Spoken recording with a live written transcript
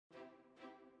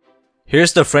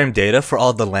Here's the frame data for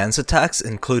all the lance attacks,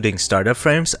 including startup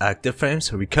frames, active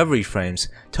frames, recovery frames,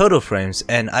 total frames,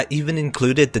 and I even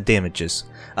included the damages.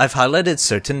 I've highlighted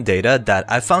certain data that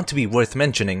I found to be worth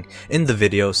mentioning in the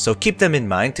video, so keep them in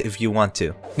mind if you want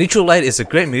to. Neutral Light is a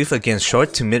great move against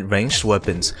short to mid-ranged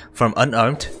weapons, from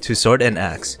unarmed to sword and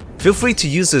axe. Feel free to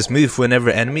use this move whenever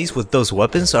enemies with those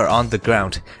weapons are on the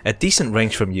ground at decent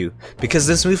range from you, because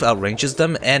this move outranges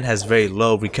them and has very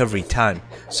low recovery time,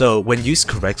 so when used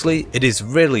correctly, it is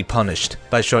rarely punished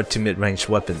by short to mid-ranged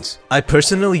weapons. I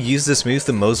personally use this move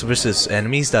the most versus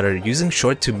enemies that are using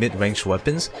short to mid-ranged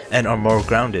weapons and are more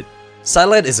grounded.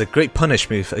 Sidelight is a great punish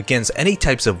move against any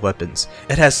types of weapons.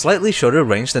 It has slightly shorter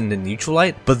range than the Neutral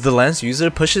Light, but the lance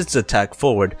user pushes the attack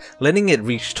forward, letting it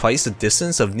reach twice the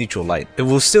distance of Neutral Light. It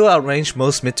will still outrange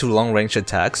most mid to long range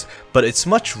attacks, but it's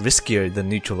much riskier than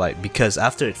Neutral Light because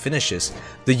after it finishes,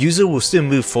 the user will still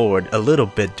move forward a little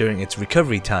bit during its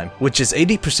recovery time, which is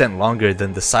 80% longer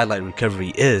than the Sidelight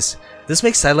recovery is. This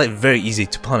makes Sidelight very easy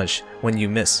to punish when you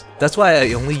miss. That's why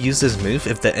I only use this move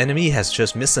if the enemy has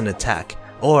just missed an attack,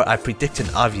 or I predict an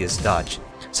obvious dodge.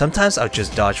 Sometimes I'll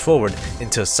just dodge forward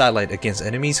into a sidelight against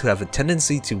enemies who have a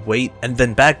tendency to wait and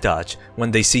then back dodge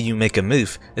when they see you make a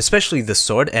move, especially the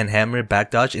sword and hammer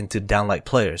back dodge into downlight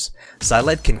players.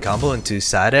 Sidelight can combo into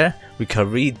side air,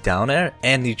 recovery, down air,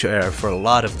 and neutral air for a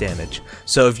lot of damage.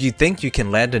 So if you think you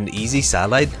can land an easy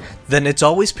sidelight, then it's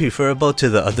always preferable to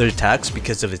the other attacks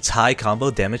because of its high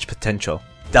combo damage potential.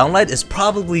 Downlight is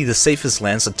probably the safest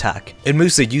lance attack. It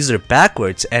moves the user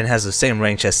backwards and has the same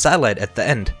range as Sidelight at the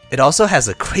end. It also has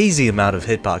a crazy amount of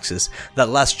hitboxes that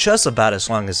last just about as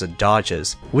long as a dodge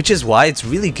is, which is why it's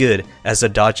really good as a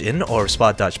dodge in or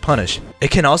spot dodge punish.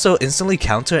 It can also instantly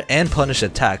counter and punish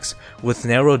attacks with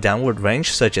narrow downward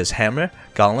range such as hammer,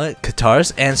 gauntlet,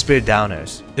 katars, and spear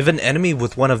downers. If an enemy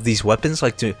with one of these weapons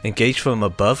like to engage from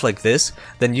above like this,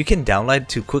 then you can downlight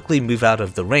to quickly move out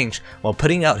of the range while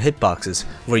putting out hitboxes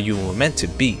where you were meant to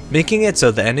be, making it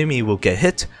so the enemy will get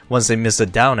hit once they miss the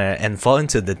down air and fall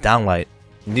into the downlight.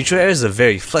 Neutral Air is a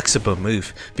very flexible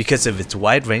move because of its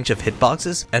wide range of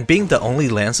hitboxes and being the only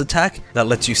lance attack that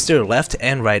lets you steer left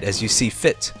and right as you see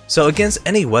fit. So against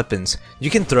any weapons,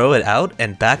 you can throw it out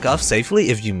and back off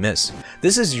safely if you miss.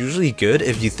 This is usually good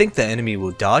if you think the enemy will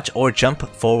dodge or jump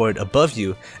forward above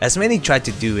you, as many try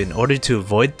to do in order to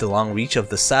avoid the long reach of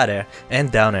the side air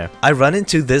and down air. I run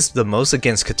into this the most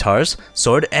against katars,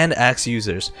 sword, and axe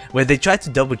users, where they try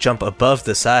to double jump above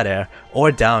the side air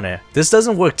or down air. This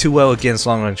doesn't work too well against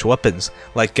long range weapons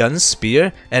like guns,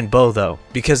 spear, and bow though,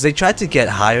 because they try to get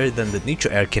higher than the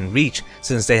neutral air can reach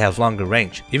since they have longer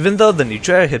range. Even though the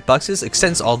neutral air hitboxes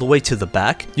extends all the way to the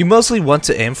back, you mostly want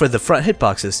to aim for the front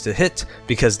hitboxes to hit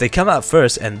because they come out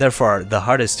first and therefore are the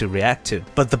hardest to react to.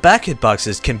 But the back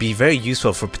hitboxes can be very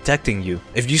useful for protecting you.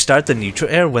 If you start the neutral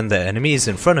air when the enemy is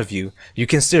in front of you, you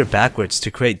can steer backwards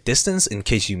to create distance in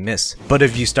case you miss. But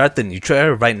if you start the neutral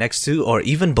air right next to or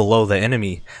even below the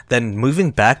enemy, then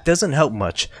moving back doesn't help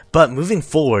much, but moving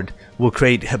forward will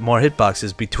create more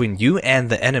hitboxes between you and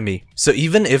the enemy. So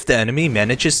even if the enemy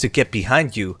manages to get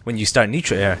behind you when you start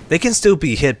neutral air, they can still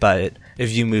be hit by it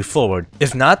if you move forward.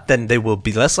 If not, then they will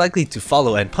be less likely to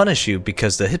follow and punish you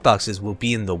because the hitboxes will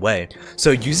be in the way.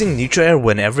 So using neutral air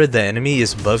whenever the enemy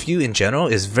is above you in general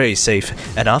is very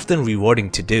safe and often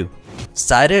rewarding to do.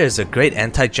 Side air is a great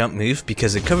anti-jump move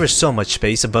because it covers so much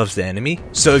space above the enemy.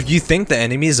 So if you think the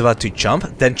enemy is about to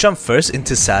jump, then jump first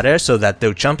into side air so that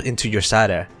they'll jump into your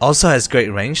side air. Also has great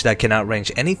range that can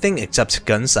outrange anything except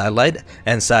gun sidelight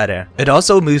and side air. It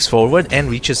also moves forward and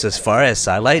reaches as far as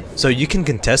sidelight, so you can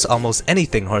contest almost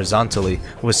anything horizontally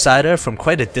with side air from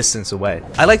quite a distance away.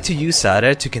 I like to use side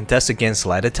air to contest against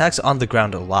light attacks on the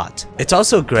ground a lot. It's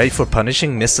also great for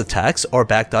punishing missed attacks or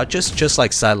back dodges just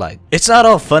like sidelight. It's not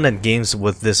all fun and games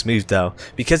with this move though,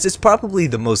 because it's probably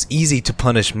the most easy to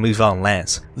punish move on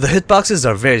lance. The hitboxes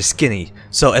are very skinny,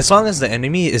 so as long as the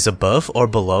enemy is above or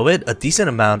below it a decent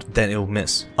amount, then it will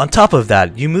miss. On top of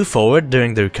that, you move forward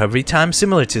during the recovery time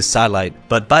similar to sidelight,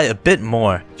 but by a bit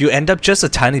more. You end up just a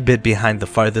tiny bit behind the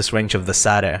farthest range of the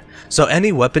side air, so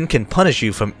any weapon can punish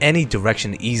you from any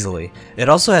direction easily. It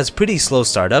also has pretty slow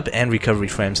startup and recovery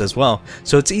frames as well,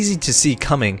 so it's easy to see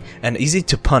coming and easy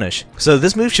to punish. So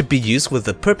this move should be used with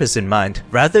a purpose in mind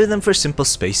rather than for simple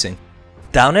spacing.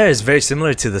 Down air is very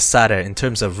similar to the side air in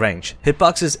terms of range,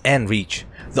 hitboxes, and reach.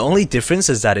 The only difference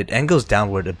is that it angles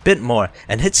downward a bit more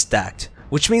and hits stacked,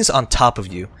 which means on top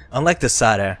of you, unlike the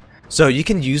side air. So you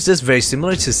can use this very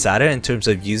similar to side air in terms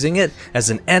of using it as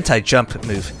an anti-jump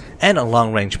move and a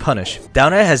long range punish.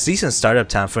 Down air has decent startup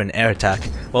time for an air attack,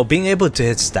 while being able to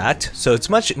hit stacked, so it's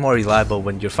much more reliable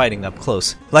when you're fighting up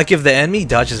close. Like if the enemy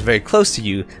dodges very close to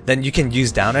you, then you can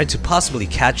use down air to possibly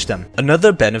catch them.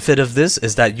 Another benefit of this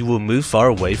is that you will move far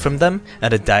away from them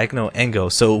at a diagonal angle,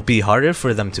 so it will be harder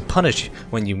for them to punish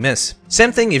when you miss.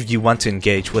 Same thing if you want to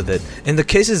engage with it. In the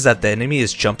cases that the enemy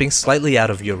is jumping slightly out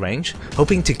of your range,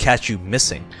 hoping to catch you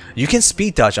missing, you can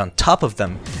speed dodge on top of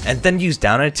them and then use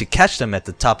down air to catch them at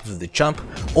the top of the jump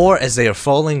or as they are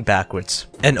falling backwards.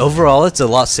 And overall, it's a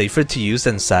lot safer to use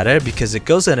than side air because it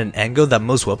goes at an angle that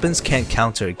most weapons can't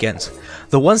counter against.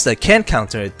 The ones that can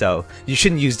counter it though, you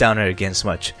shouldn't use down air against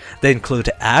much. They include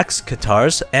axe,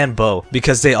 katars, and bow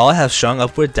because they all have strong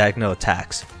upward diagonal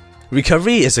attacks.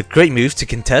 Recovery is a great move to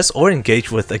contest or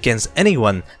engage with against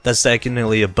anyone that's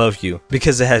diagonally above you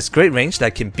because it has great range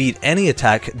that can beat any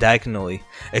attack diagonally,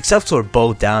 except for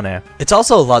bow down air. It's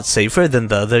also a lot safer than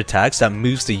the other attacks that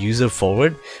moves the user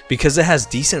forward because it has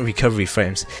decent recovery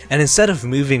frames, and instead of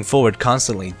moving forward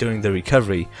constantly during the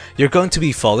recovery, you're going to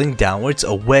be falling downwards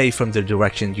away from the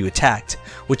direction you attacked,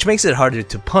 which makes it harder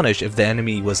to punish if the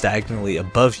enemy was diagonally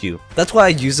above you. That's why I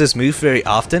use this move very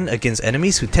often against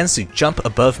enemies who tends to jump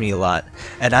above me a lot,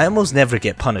 and I almost never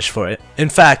get punished for it. In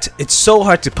fact, it's so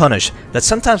hard to punish that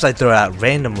sometimes I throw it out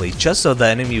randomly just so the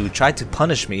enemy would try to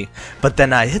punish me, but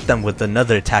then I hit them with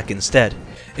another attack instead.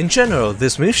 In general,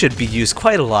 this move should be used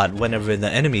quite a lot whenever the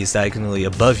enemy is diagonally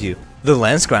above you. The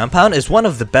Lance ground pound is one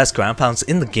of the best ground pounds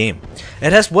in the game.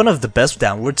 It has one of the best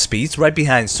downward speeds right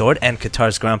behind sword and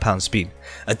katar's ground pound speed,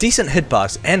 a decent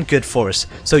hitbox and good force,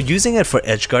 so using it for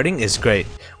edge guarding is great.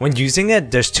 When using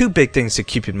it, there's two big things to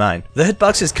keep in mind. The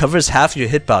hitboxes covers half your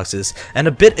hitboxes and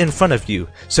a bit in front of you,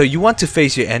 so you want to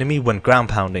face your enemy when ground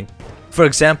pounding. For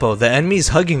example, the enemy is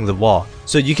hugging the wall,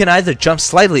 so you can either jump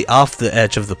slightly off the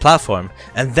edge of the platform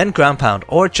and then ground pound,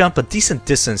 or jump a decent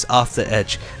distance off the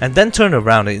edge and then turn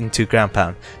around into ground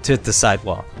pound to hit the side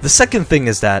wall. The second thing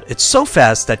is that it's so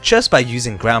fast that just by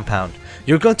using ground pound,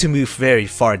 you're going to move very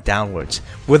far downwards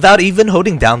without even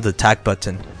holding down the attack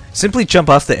button. Simply jump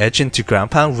off the edge into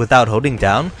ground pound without holding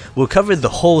down will cover the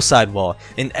whole side wall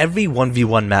in every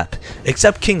 1v1 map,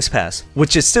 except King's Pass,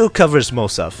 which it still covers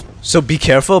most of. So be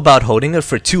careful about holding it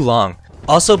for too long.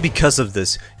 Also, because of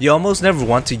this, you almost never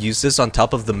want to use this on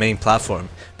top of the main platform,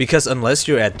 because unless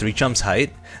you're at 3 jumps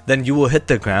height, then you will hit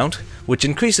the ground, which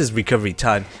increases recovery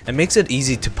time and makes it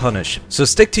easy to punish. So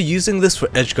stick to using this for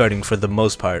edge guarding for the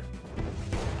most part.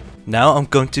 Now I'm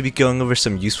going to be going over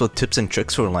some useful tips and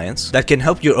tricks for Lance that can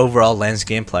help your overall Lance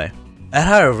gameplay. At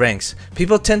higher ranks,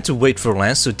 people tend to wait for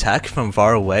Lance to attack from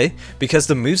far away because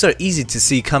the moves are easy to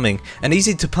see coming and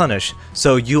easy to punish,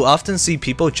 so you often see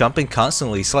people jumping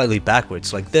constantly slightly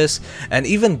backwards like this, and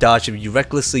even dodge if you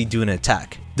recklessly do an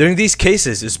attack. During these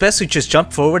cases, it's best to just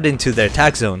jump forward into their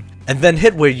attack zone and then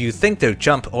hit where you think they'll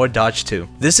jump or dodge to.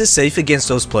 This is safe against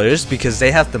those players because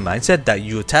they have the mindset that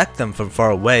you attack them from far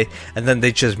away and then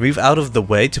they just move out of the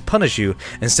way to punish you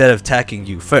instead of attacking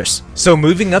you first. So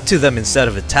moving up to them instead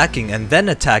of attacking and then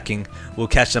attacking will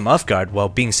catch them off guard while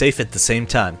being safe at the same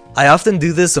time. I often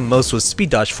do this the most with speed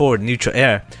dodge forward neutral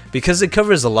air because it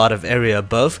covers a lot of area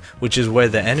above, which is where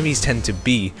the enemies tend to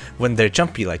be when they're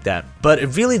jumpy like that. But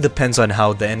it really depends on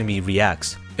how the enemy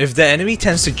reacts. If the enemy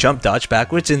tends to jump dodge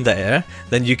backwards in the air,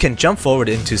 then you can jump forward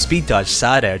into speed dodge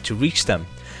side air to reach them.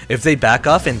 If they back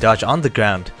off and dodge on the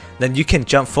ground, then you can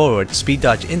jump forward, speed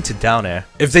dodge into down air.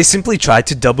 If they simply try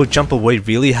to double jump away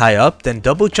really high up, then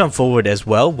double jump forward as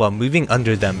well while moving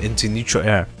under them into neutral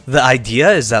air. The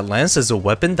idea is that Lance is a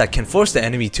weapon that can force the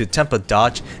enemy to attempt a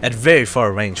dodge at very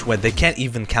far range where they can't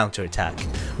even counterattack,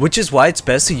 which is why it's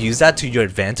best to use that to your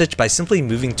advantage by simply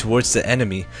moving towards the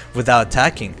enemy without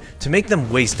attacking to make them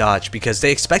waste dodge because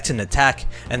they expect an attack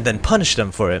and then punish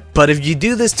them for it. But if you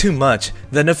do this too much,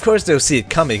 then of course they'll see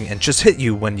it coming and just hit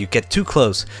you when you get too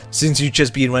close, since you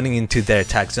just be running into their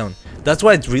attack zone. That's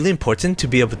why it's really important to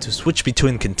be able to switch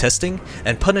between contesting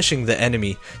and punishing the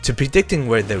enemy to predicting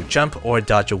where they'll jump or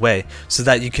dodge away so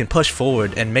that you can push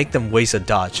forward and make them waste a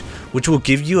dodge, which will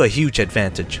give you a huge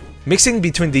advantage. Mixing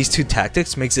between these two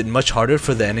tactics makes it much harder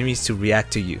for the enemies to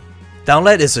react to you.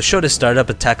 Downlight is the shortest startup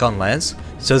attack on Lance,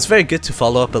 so it's very good to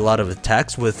follow up a lot of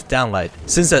attacks with Downlight,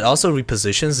 since that also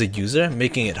repositions the user,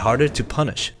 making it harder to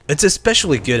punish. It's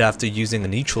especially good after using a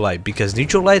neutral light because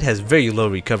neutral light has very low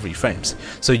recovery frames,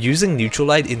 so using neutral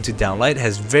light into downlight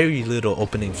has very little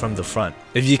opening from the front.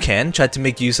 If you can, try to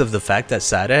make use of the fact that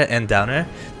side air and down air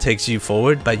takes you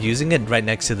forward by using it right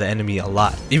next to the enemy a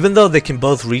lot. Even though they can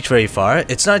both reach very far,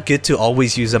 it's not good to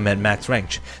always use them at max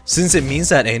range, since it means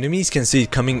that enemies can see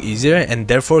it coming easier and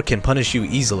therefore can punish you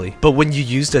easily. But when you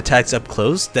use the attacks up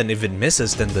close, then if it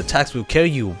misses, then the attacks will carry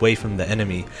you away from the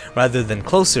enemy rather than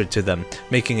closer to them,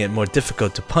 making it more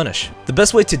difficult to punish. The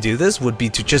best way to do this would be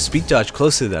to just speed dodge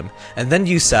close to them and then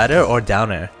use side air or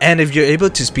down air. And if you're able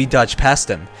to speed dodge past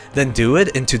them, then do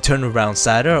it into turn around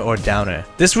side air or down air.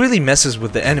 This really messes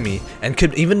with the enemy and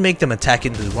could even make them attack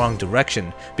in the wrong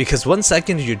direction, because 1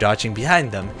 second you're dodging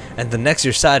behind them and the next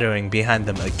you're side airing behind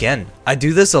them again. I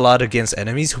do this a lot against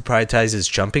enemies who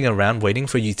prioritizes jumping around waiting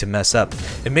for you to mess up.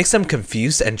 It makes them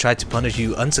confused and try to punish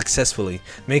you unsuccessfully,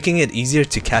 making it easier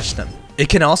to catch them. It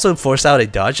can also force out a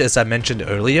dodge, as I mentioned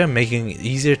earlier, making it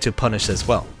easier to punish as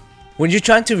well. When you're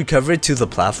trying to recover to the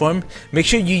platform, make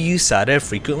sure you use side air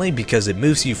frequently because it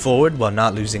moves you forward while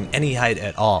not losing any height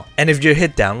at all. And if you're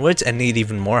hit downwards and need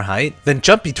even more height, then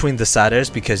jump between the side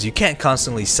airs because you can't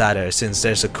constantly side air since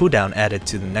there's a cooldown added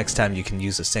to the next time you can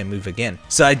use the same move again.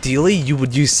 So ideally you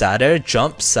would use side air,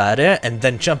 jump, side air, and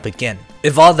then jump again.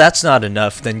 If all that's not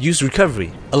enough, then use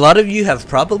recovery. A lot of you have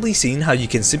probably seen how you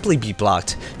can simply be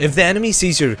blocked if the enemy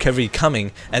sees your recovery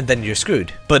coming, and then you're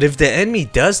screwed. But if the enemy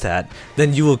does that,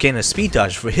 then you will gain a speed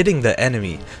dodge for hitting the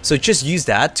enemy, so just use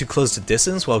that to close the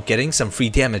distance while getting some free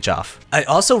damage off. I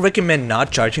also recommend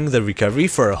not charging the recovery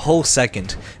for a whole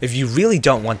second if you really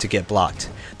don't want to get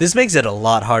blocked. This makes it a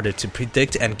lot harder to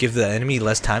predict and give the enemy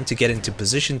less time to get into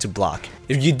position to block.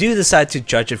 If you do decide to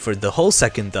charge it for the whole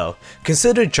second though,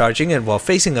 consider charging it while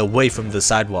facing away from the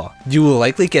sidewall. You will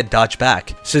likely get dodge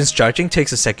back, since charging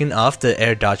takes a second off the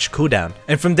air dodge cooldown,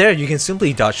 and from there you can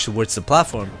simply dodge towards the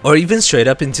platform, or even straight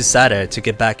up into side air to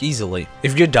get back easily.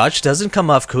 If your dodge doesn't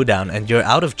come off cooldown and you're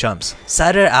out of jumps,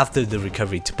 side air after the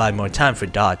recovery to buy more time for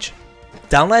dodge.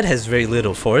 Downlight has very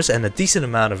little force and a decent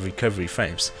amount of recovery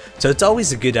frames, so it's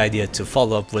always a good idea to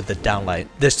follow up with the downlight.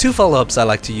 There's two follow-ups I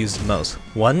like to use the most.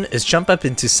 One is jump up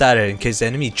into side air in case the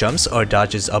enemy jumps or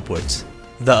dodges upwards.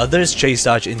 The other is chase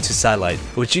dodge into sidelight,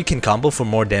 which you can combo for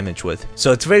more damage with,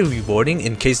 so it's very rewarding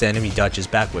in case the enemy dodges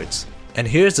backwards. And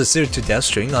here's the 0 to death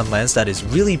string on lands that is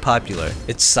really popular.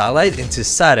 It's sidelight into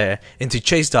side air, into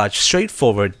chase dodge straight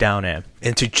forward down air,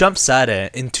 into jump side air,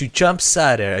 into jump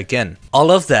side air again. All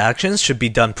of the actions should be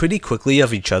done pretty quickly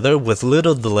of each other with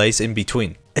little delays in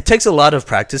between. It takes a lot of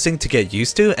practicing to get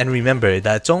used to, and remember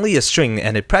that it's only a string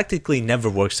and it practically never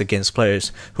works against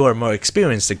players who are more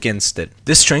experienced against it.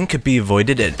 This string could be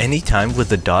avoided at any time with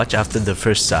a dodge after the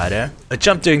first side air, a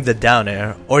jump during the down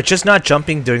air, or just not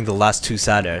jumping during the last two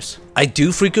side airs. I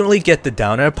do frequently get the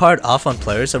down air part off on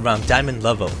players around diamond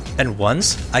level, and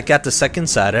once I got the second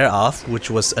side air off, which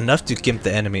was enough to gimp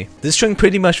the enemy. This string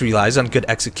pretty much relies on good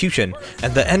execution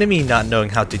and the enemy not knowing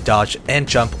how to dodge and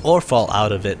jump or fall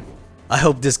out of it. I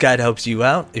hope this guide helps you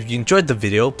out. If you enjoyed the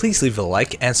video, please leave a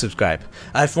like and subscribe.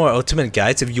 I have more ultimate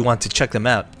guides if you want to check them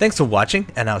out. Thanks for watching,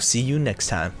 and I'll see you next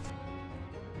time.